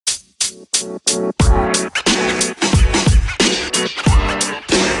So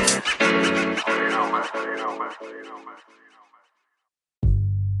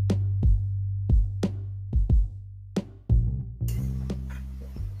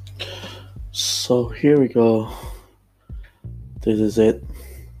here we go. This is it.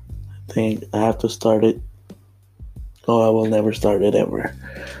 I think I have to start it. Oh, I will never start it ever.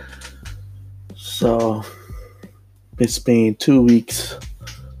 So it's been 2 weeks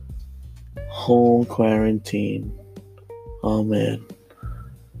home quarantine. Oh man,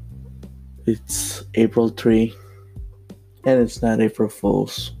 it's April 3 and it's not April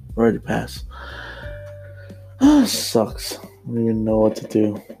Fool's. Already passed. Sucks. I don't even know what to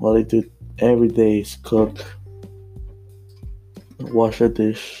do. All I do every day is cook, wash a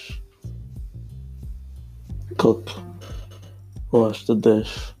dish, cook, wash the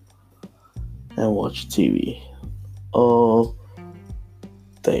dish, and watch TV all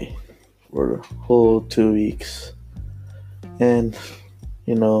day for the whole 2 weeks. And,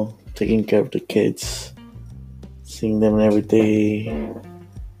 taking care of the kids, seeing them every day,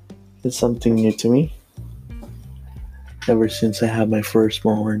 it's something new to me. Ever since I had my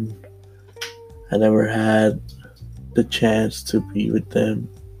firstborn, I never had the chance to be with them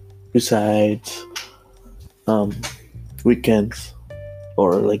besides weekends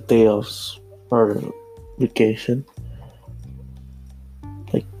or like day offs or vacation.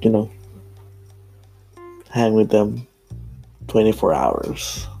 Like, hang with them 24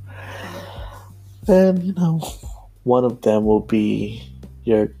 hours. And, one of them will be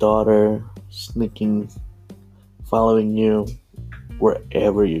your daughter sneaking, following you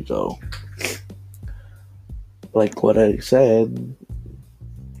wherever you go. Like what I said,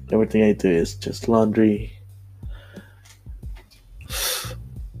 everything I do is just laundry,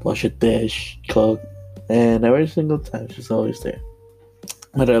 wash a dish, cook, and every single time she's always there.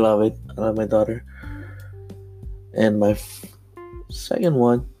 But I love it. I love my daughter. And my second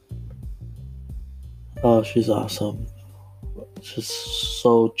one, oh, she's awesome. She's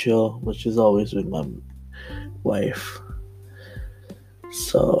so chill, but she's always with my wife.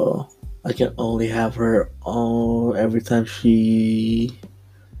 So I can only have her on every time she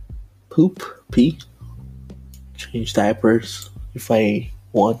pee, change diapers if I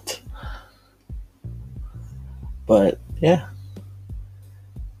want. But yeah.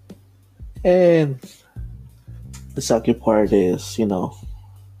 And the sucky part is,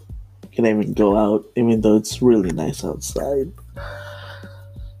 can even go out even though it's really nice outside.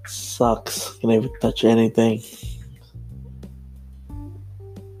 Sucks. Can even touch anything.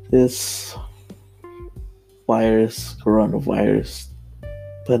 This coronavirus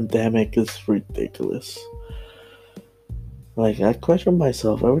pandemic is ridiculous. Like, I question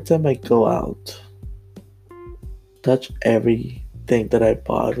myself every time I go out, touch everything that I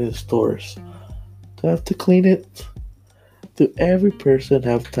bought in stores. Do I have to clean it? Do every person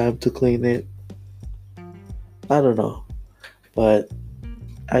have time to clean it? I don't know. But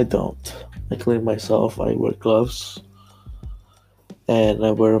I don't. I clean myself. I wear gloves. And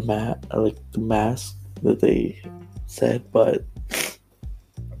I wear I like the mask that they said, but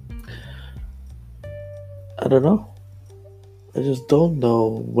I don't know. I just don't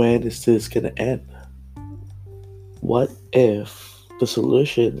know when is this gonna end. What if the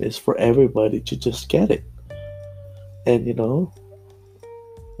solution is for everybody to just get it? And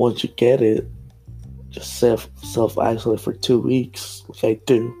once you get it, just self isolate for 2 weeks, like I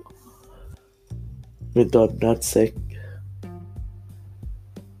do, even though I'm not sick.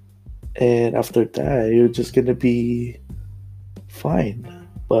 And after that, you're just gonna be fine.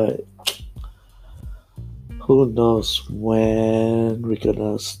 But who knows when we're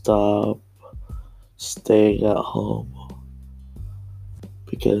gonna stop staying at home,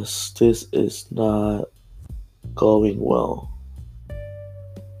 because this is not going well.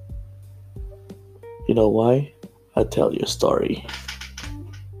 You know why? I'll tell you a story.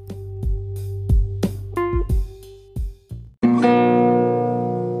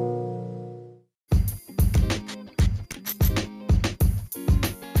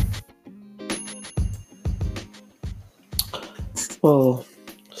 Well,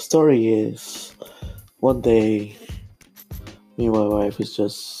 story is, one day, me and my wife is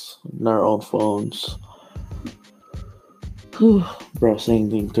just on our own phones, browsing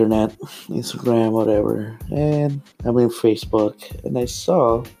the internet, Instagram, whatever, and I'm in Facebook, and I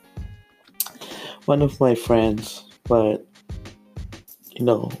saw one of my friends, but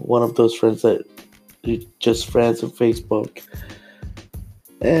one of those friends that you just friends on Facebook,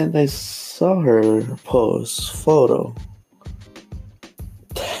 and I saw her post photo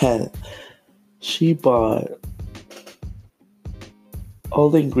that she bought all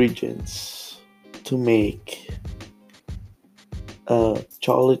the ingredients to make a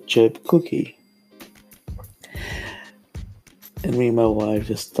chocolate chip cookie. And me and my wife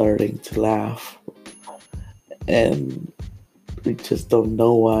just starting to laugh. And we just don't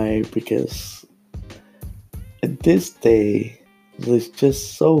know why, because in this day, it's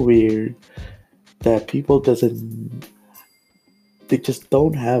just so weird that people doesn't they just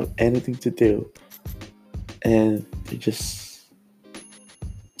don't have anything to do, and they just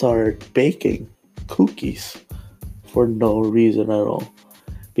start baking cookies for no reason at all,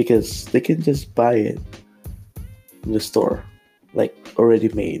 because they can just buy it in the store, like already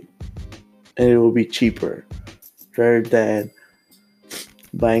made, and it will be cheaper rather than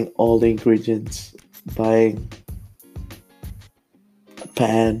buying all the ingredients, buying a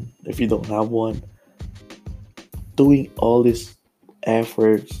pan if you don't have one, doing all these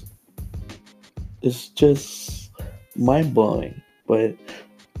efforts. Is just mind blowing. But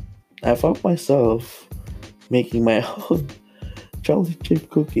I found myself making my own chocolate chip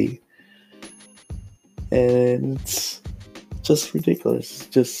cookie, and it's just ridiculous.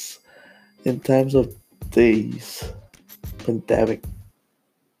 Just in times of these pandemic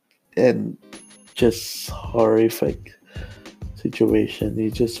and just horrific situation, you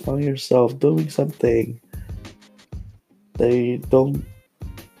just find yourself doing something that you don't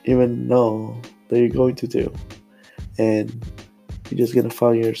even know that you're going to do, and you're just gonna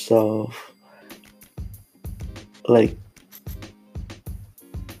find yourself like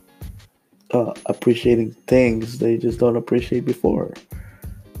appreciating things that you just don't appreciate before.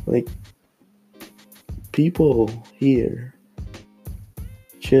 Like, people here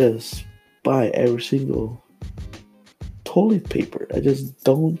just buy every single toilet paper. I just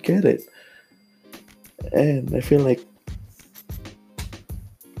don't get it. And I feel like,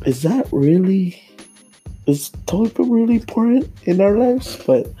 is toilet paper really important in our lives?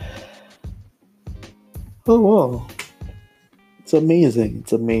 But oh well, it's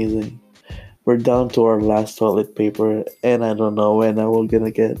amazing. We're down to our last toilet paper, and I don't know when I will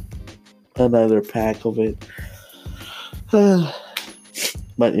gonna get another pack of it. But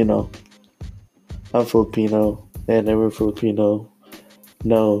I'm Filipino, and every Filipino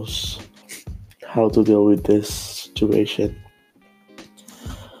knows how to deal with this situation.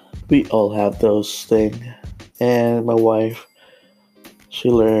 We all have those things, and my wife, she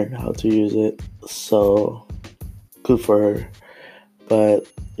learned how to use it, so good for her. But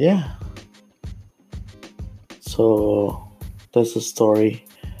yeah, so that's the story.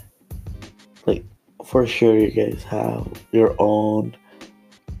 Like, for sure you guys have your own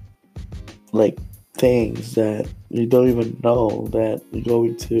like things that you don't even know that you're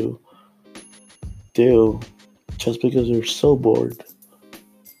going to do just because you're so bored.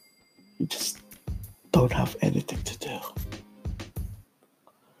 You just don't have anything to do.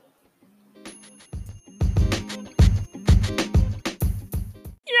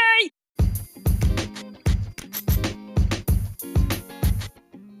 Yay!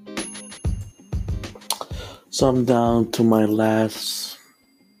 So I'm down to my last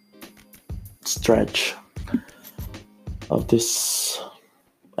stretch of this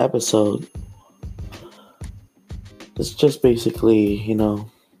episode. It's just basically,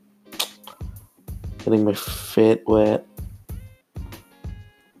 getting my feet wet,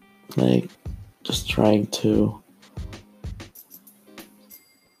 like just trying to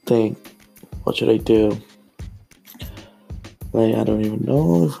think, what should I do? Like, I don't even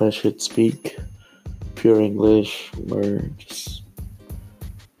know if I should speak pure English or just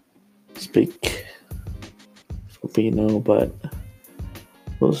speak Filipino, but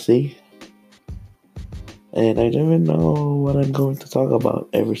we'll see. And I don't even know what I'm going to talk about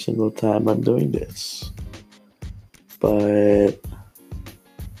every single time I'm doing this. But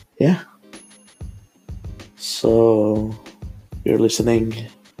yeah. So, you're listening.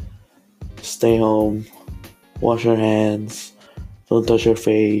 Stay home. Wash your hands. Don't touch your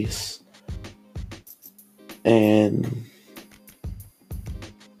face. And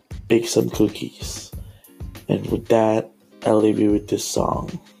bake some cookies. And with that, I'll leave you with this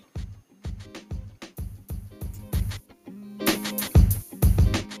song.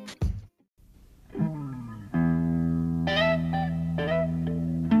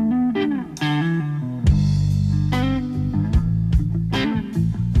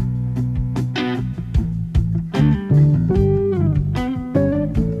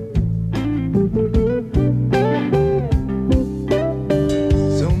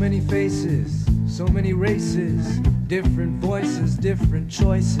 Different voices, different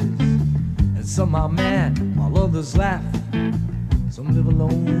choices, and some are mad while others laugh. Some live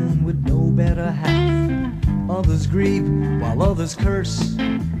alone with no better half. Others grieve while others curse,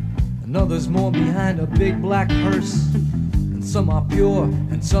 and others mourn behind a big black hearse. And some are pure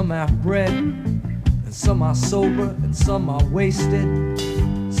and some have bread, and some are sober and some are wasted.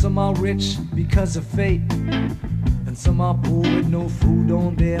 Some are rich because of fate, and some are poor with no food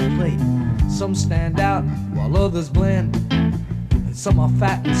on their plate. Some stand out while others blend, and some are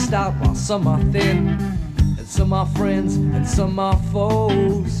fat and stout while some are thin. And some are friends and some are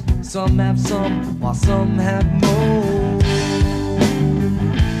foes. Some have some while some have most.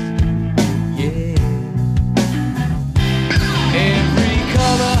 Yeah. Every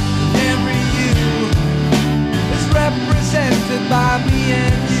color, every hue is represented by me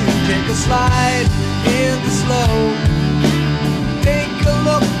and you. Take a slide in the slow. Take a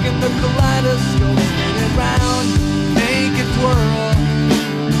look in the kaleidoscope. Spin it round, make it twirl.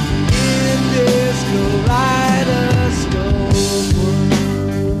 In this kaleidoscope world,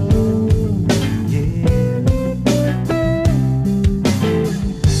 yeah.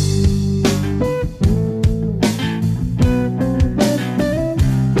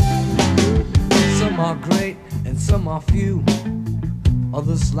 Some are great and some are few.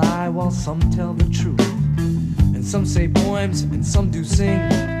 Others lie while some tell the truth. And some say poems and some do sing,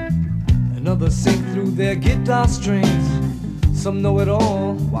 and others sing through their guitar strings. Some know it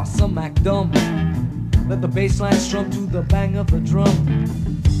all while some act dumb. Let the bass line strum to the bang of the drum.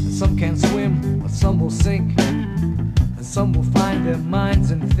 And some can't swim, but some will sink. And some will find their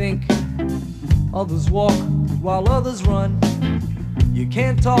minds and think. Others walk while others run. You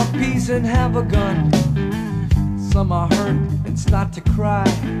can't talk peace and have a gun. Some are hurt and start to cry.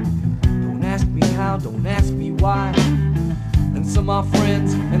 Don't ask me how, don't ask me why. And some are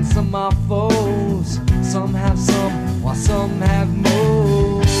friends and some are foes. Some have some while some have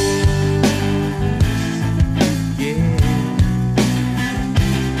most. Yeah.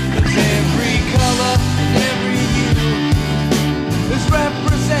 'Cause every color and every hue is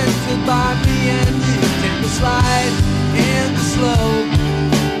represented by me and you. Take a slide in the slope.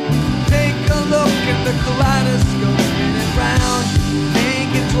 Take a look at the kaleidoscope. Spin it round,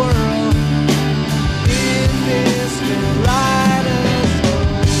 make it twirl. In this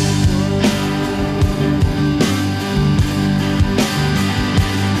kaleidoscope world.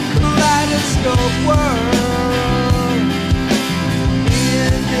 Kaleidoscope world.